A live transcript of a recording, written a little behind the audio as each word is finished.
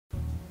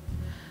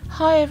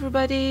Hi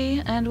everybody,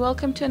 and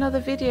welcome to another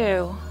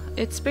video.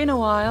 It's been a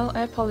while,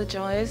 I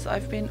apologize.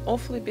 I've been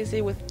awfully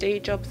busy with day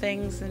job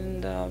things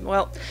and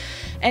well,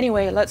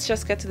 anyway, let's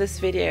just get to this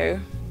video.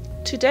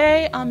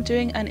 Today I'm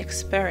doing an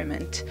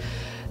experiment.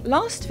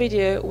 Last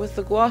video with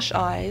the Gouache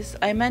Eyes,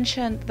 I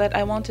mentioned that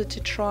I wanted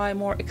to try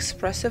more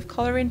expressive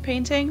color in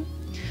painting.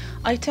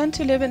 I tend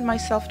to limit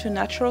myself to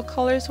natural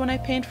colors when I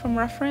paint from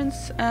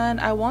reference, and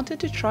I wanted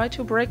to try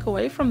to break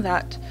away from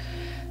that.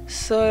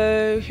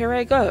 So here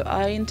I go.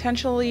 I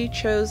intentionally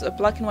chose a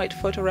black and white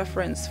photo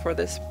reference for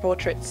this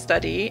portrait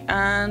study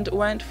and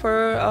went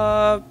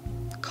for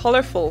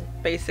colorful,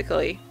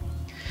 basically.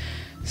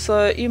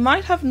 So you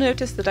might have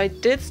noticed that I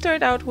did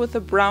start out with a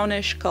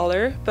brownish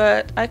color,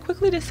 but I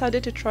quickly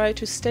decided to try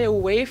to stay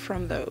away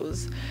from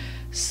those.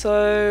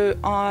 So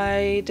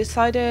I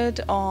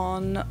decided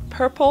on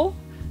purple,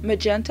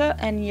 magenta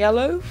and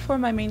yellow for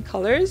my main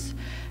colors,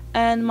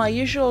 and my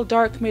usual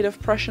dark made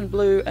of Prussian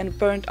blue and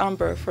burnt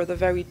umber for the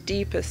very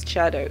deepest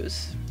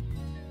shadows.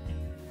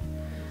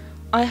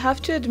 I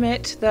have to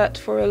admit that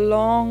for a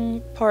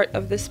long part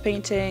of this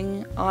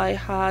painting I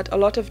had a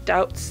lot of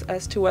doubts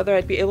as to whether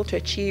I'd be able to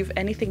achieve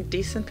anything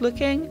decent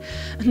looking.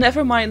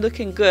 Never mind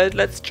looking good,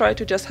 let's try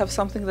to just have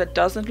something that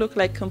doesn't look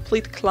like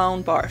complete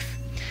clown barf.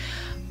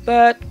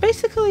 But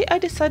basically I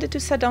decided to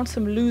set down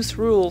some loose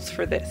rules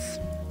for this.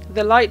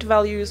 The light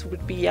values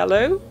would be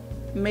yellow,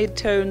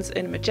 mid-tones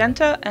in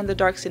magenta and the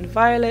darks in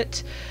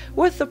violet,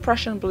 with the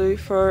Prussian blue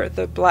for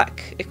the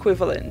black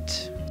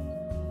equivalent.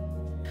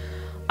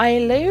 I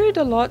layered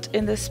a lot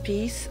in this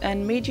piece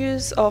and made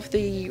use of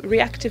the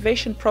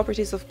reactivation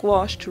properties of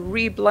gouache to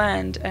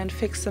re-blend and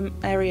fix some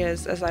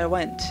areas as I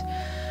went.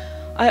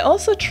 I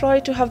also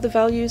tried to have the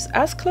values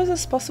as close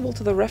as possible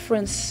to the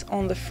reference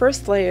on the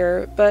first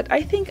layer, but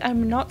I think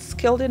I'm not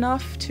skilled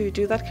enough to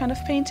do that kind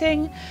of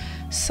painting,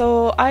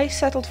 so I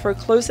settled for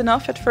close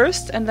enough at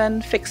first and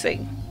then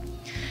fixing.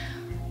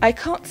 I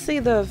can't see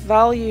the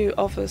value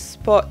of a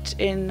spot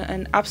in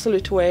an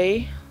absolute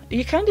way.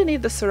 You kind of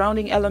need the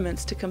surrounding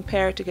elements to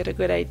compare to get a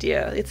good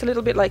idea. It's a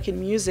little bit like in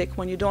music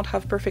when you don't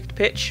have perfect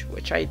pitch,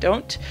 which I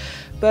don't,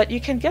 but you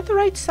can get the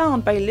right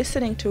sound by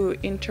listening to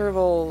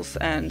intervals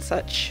and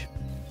such.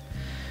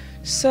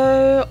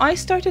 So I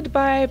started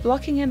by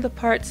blocking in the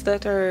parts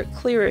that are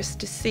clearest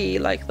to see,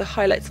 like the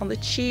highlights on the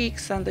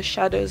cheeks and the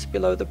shadows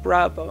below the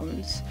brow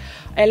bones.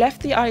 I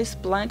left the eyes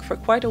blank for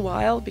quite a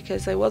while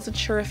because I wasn't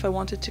sure if I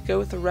wanted to go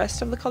with the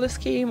rest of the color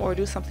scheme or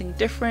do something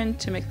different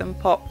to make them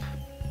pop.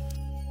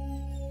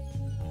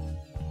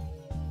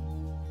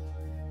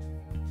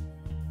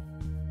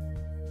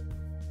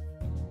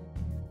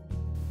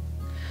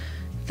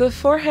 The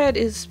forehead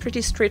is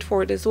pretty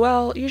straightforward as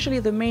well. Usually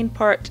the main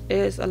part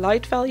is a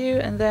light value,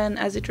 and then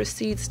as it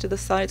recedes to the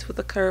sides with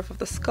the curve of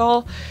the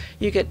skull,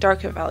 you get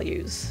darker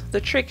values. The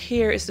trick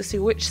here is to see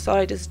which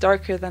side is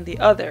darker than the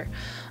other.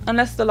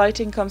 Unless the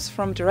lighting comes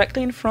from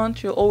directly in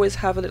front, you'll always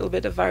have a little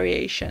bit of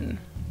variation.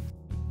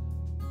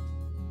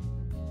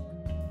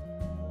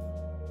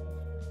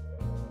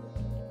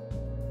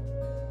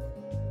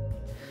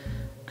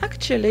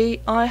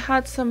 Actually, I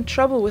had some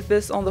trouble with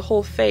this on the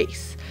whole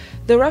face.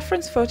 The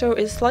reference photo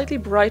is slightly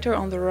brighter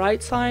on the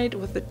right side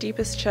with the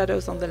deepest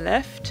shadows on the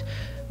left,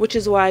 which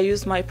is why I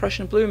used my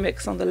Prussian blue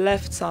mix on the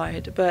left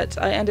side,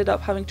 but I ended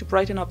up having to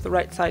brighten up the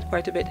right side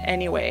quite a bit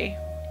anyway.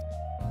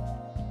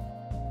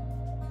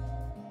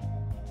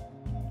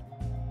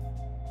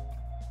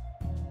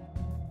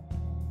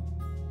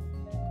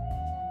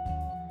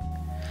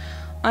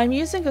 I'm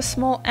using a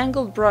small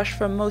angled brush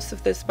for most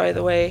of this, by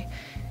the way.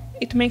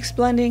 It makes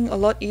blending a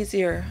lot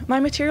easier. My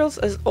materials,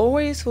 as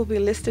always, will be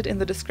listed in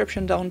the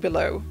description down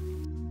below.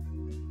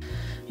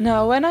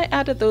 Now, when I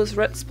added those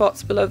red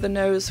spots below the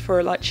nose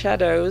for light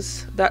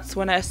shadows, that's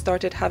when I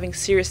started having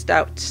serious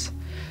doubts.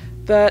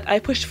 But I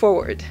pushed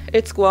forward.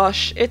 It's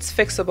gouache, it's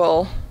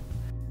fixable.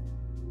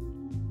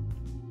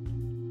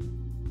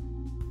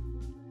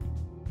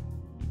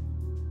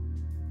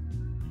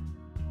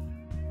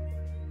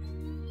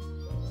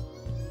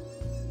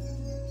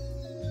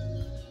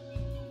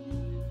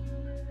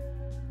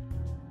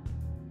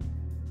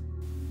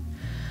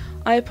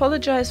 I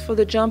apologize for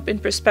the jump in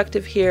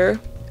perspective here.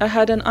 I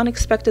had an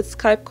unexpected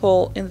Skype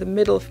call in the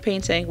middle of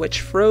painting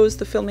which froze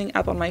the filming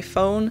app on my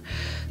phone,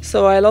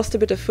 so I lost a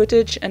bit of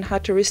footage and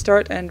had to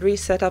restart and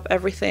reset up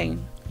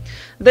everything.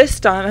 This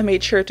time I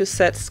made sure to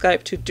set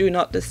Skype to do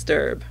not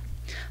disturb.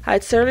 I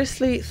had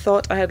seriously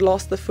thought I had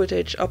lost the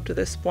footage up to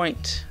this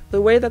point.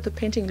 The way that the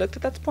painting looked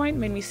at that point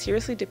made me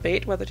seriously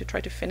debate whether to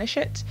try to finish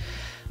it,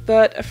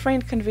 but a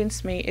friend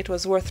convinced me it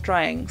was worth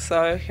trying,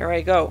 so here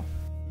I go.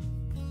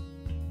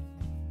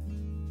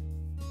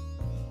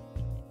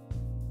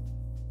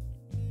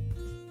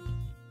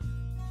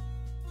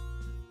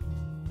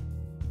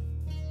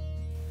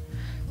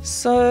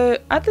 So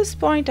at this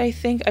point I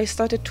think I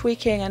started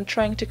tweaking and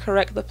trying to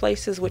correct the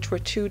places which were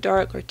too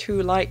dark or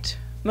too light,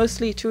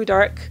 mostly too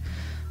dark.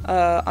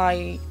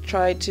 I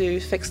tried to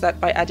fix that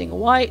by adding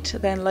white,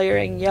 then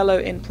layering yellow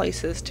in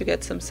places to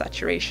get some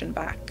saturation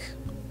back.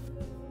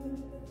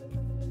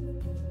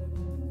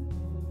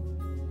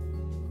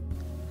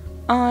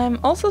 I'm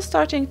also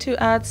starting to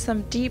add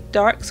some deep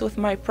darks with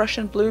my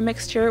Prussian blue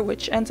mixture,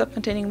 which ends up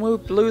containing more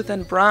blue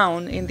than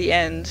brown in the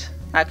end,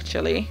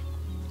 actually.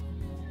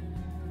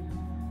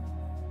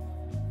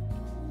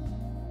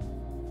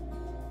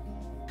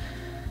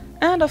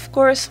 And of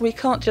course, we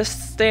can't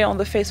just stay on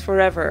the face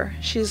forever.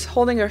 She's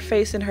holding her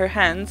face in her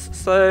hands,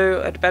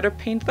 so I'd better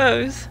paint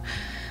those.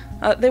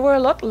 They were a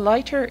lot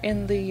lighter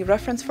in the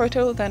reference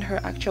photo than her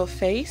actual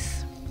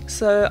face.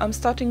 So I'm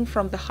starting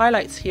from the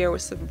highlights here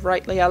with some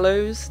bright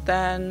yellows,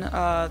 then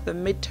the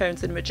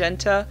midtones in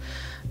magenta,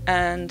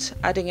 and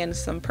adding in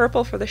some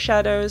purple for the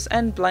shadows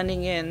and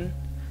blending in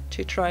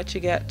to try to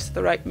get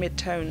the right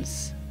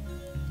midtones.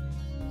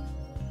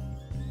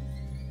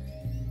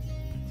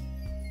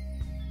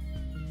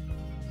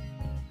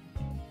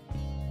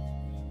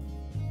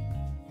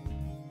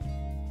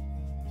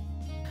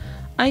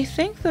 I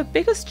think the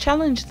biggest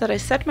challenge that I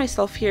set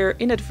myself here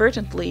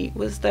inadvertently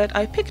was that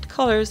I picked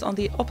colors on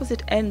the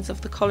opposite ends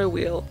of the color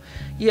wheel,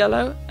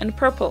 yellow and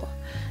purple,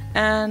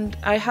 and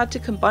I had to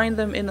combine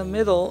them in the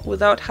middle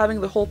without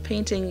having the whole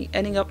painting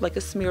ending up like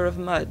a smear of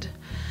mud.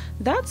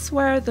 That's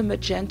where the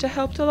magenta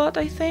helped a lot,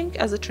 I think,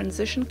 as a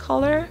transition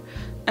color,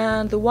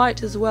 and the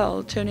white as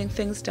well, toning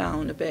things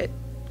down a bit.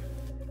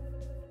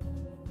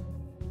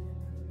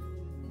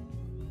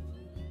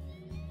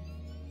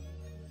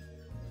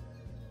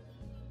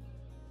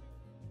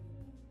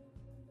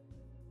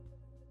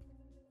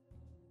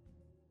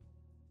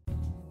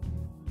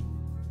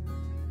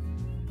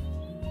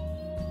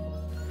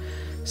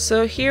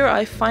 So here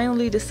I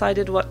finally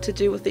decided what to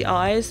do with the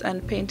eyes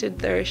and painted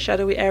their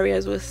shadowy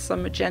areas with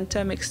some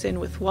magenta mixed in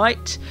with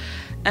white,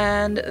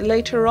 and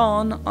later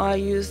on I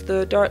used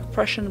the dark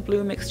Prussian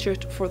blue mixture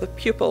for the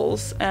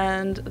pupils,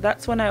 and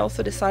that's when I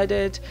also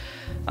decided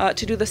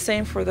to do the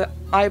same for the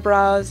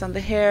eyebrows and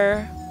the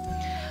hair.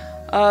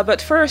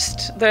 But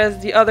first there's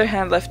the other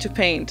hand left to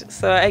paint,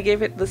 so I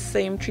gave it the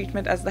same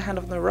treatment as the hand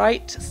on the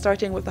right,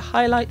 starting with the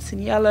highlights in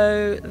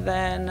yellow,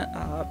 then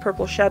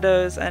purple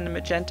shadows and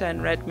magenta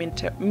and red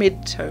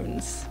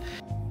midtones.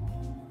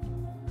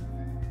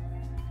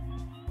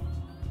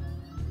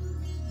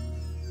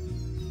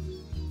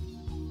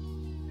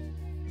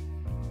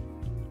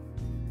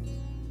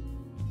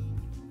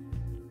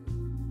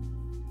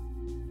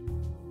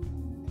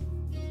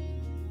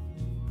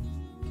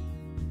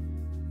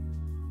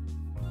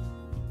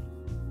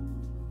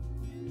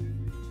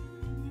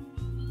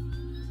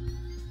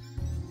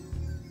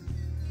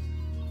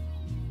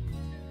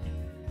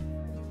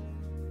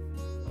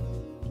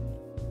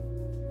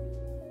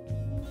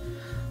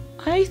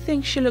 I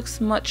think she looks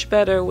much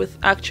better with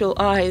actual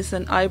eyes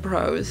and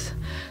eyebrows,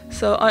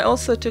 so I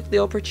also took the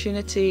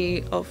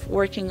opportunity of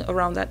working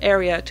around that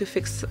area to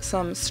fix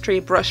some stray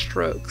brush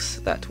strokes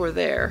that were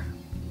there.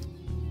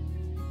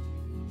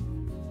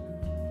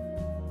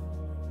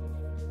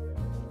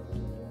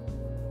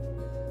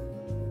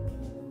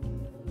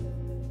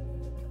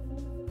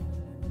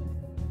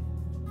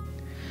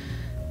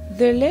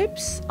 The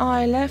lips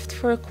I left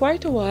for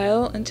quite a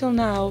while until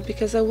now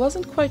because I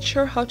wasn't quite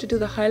sure how to do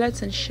the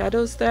highlights and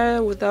shadows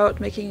there without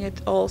making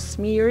it all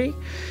smeary.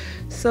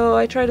 So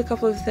I tried a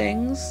couple of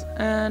things,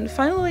 and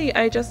finally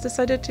I just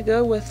decided to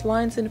go with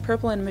lines in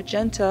purple and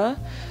magenta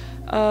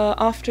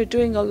after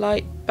doing a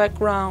light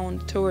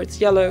background towards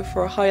yellow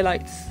for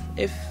highlights,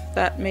 if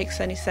that makes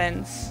any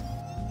sense.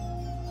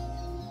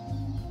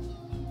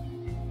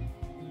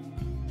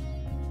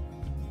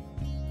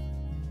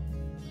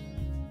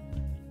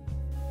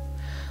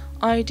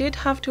 I did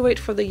have to wait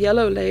for the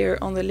yellow layer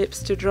on the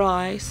lips to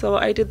dry, so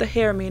I did the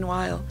hair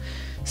meanwhile,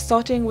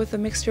 starting with a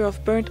mixture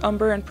of burnt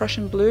umber and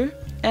Prussian blue,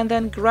 and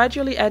then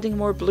gradually adding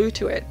more blue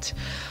to it.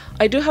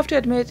 I do have to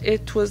admit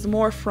it was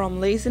more from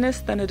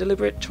laziness than a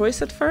deliberate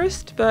choice at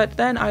first, but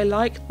then I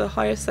liked the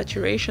higher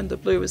saturation the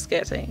blue was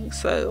getting,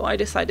 so I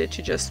decided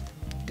to just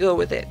go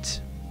with it.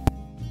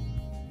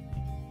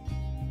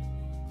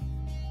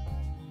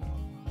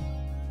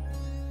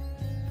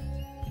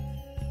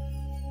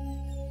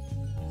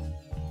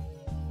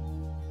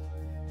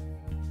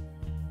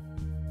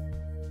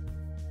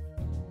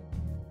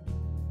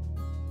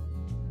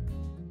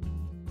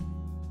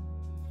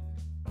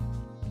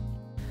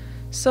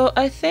 So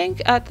I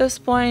think at this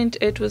point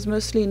it was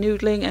mostly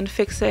noodling and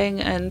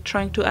fixing and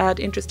trying to add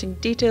interesting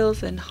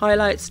details and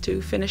highlights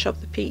to finish up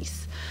the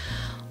piece.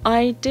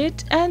 I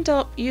did end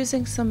up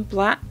using some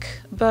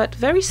black, but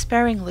very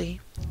sparingly.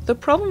 The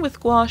problem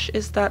with gouache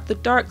is that the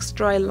darks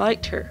dry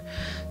lighter,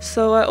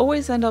 so I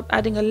always end up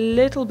adding a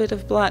little bit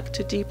of black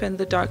to deepen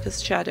the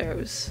darkest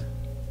shadows.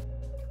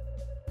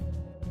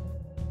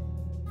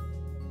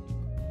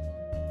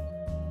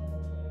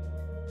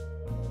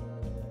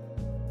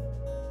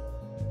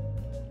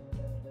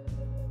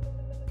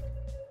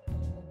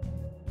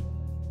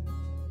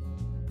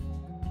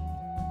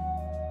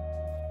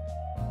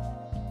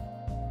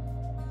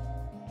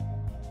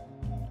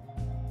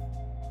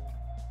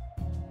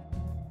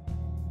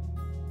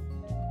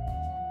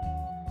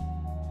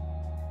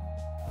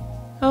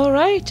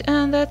 Alright,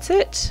 and that's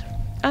it.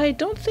 I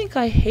don't think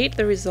I hate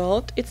the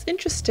result. It's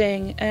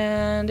interesting,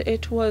 and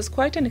it was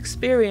quite an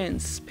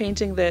experience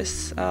painting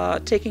this,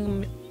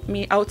 taking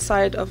me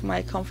outside of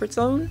my comfort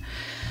zone.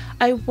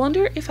 I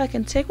wonder if I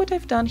can take what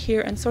I've done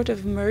here and sort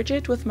of merge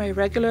it with my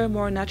regular,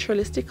 more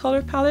naturalistic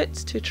color palette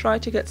to try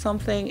to get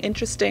something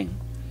interesting.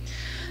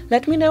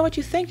 Let me know what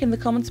you think in the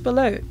comments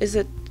below. Is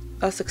it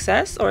a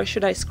success, or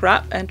should I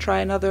scrap and try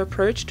another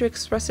approach to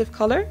expressive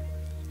color?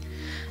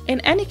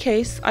 In any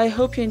case, I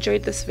hope you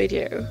enjoyed this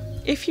video.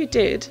 If you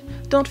did,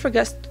 don't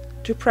forget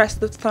to press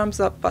the thumbs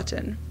up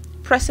button.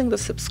 Pressing the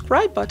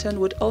subscribe button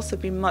would also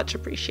be much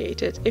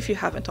appreciated if you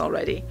haven't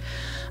already.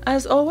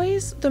 As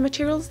always, the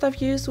materials that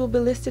I've used will be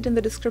listed in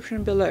the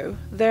description below.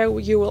 There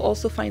you will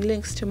also find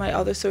links to my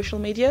other social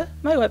media,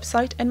 my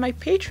website, and my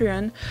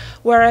Patreon,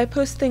 where I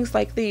post things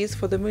like these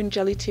for the Moon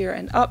Jelly tier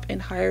and up in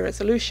higher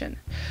resolution.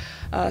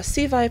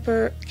 Sea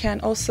Viper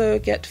can also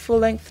get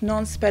full-length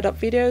non-sped up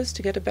videos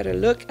to get a better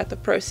look at the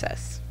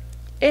process.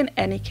 In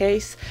any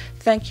case,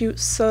 thank you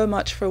so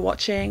much for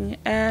watching,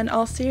 and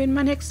I'll see you in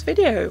my next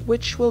video,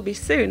 which will be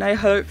soon, I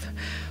hope.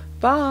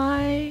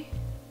 Bye!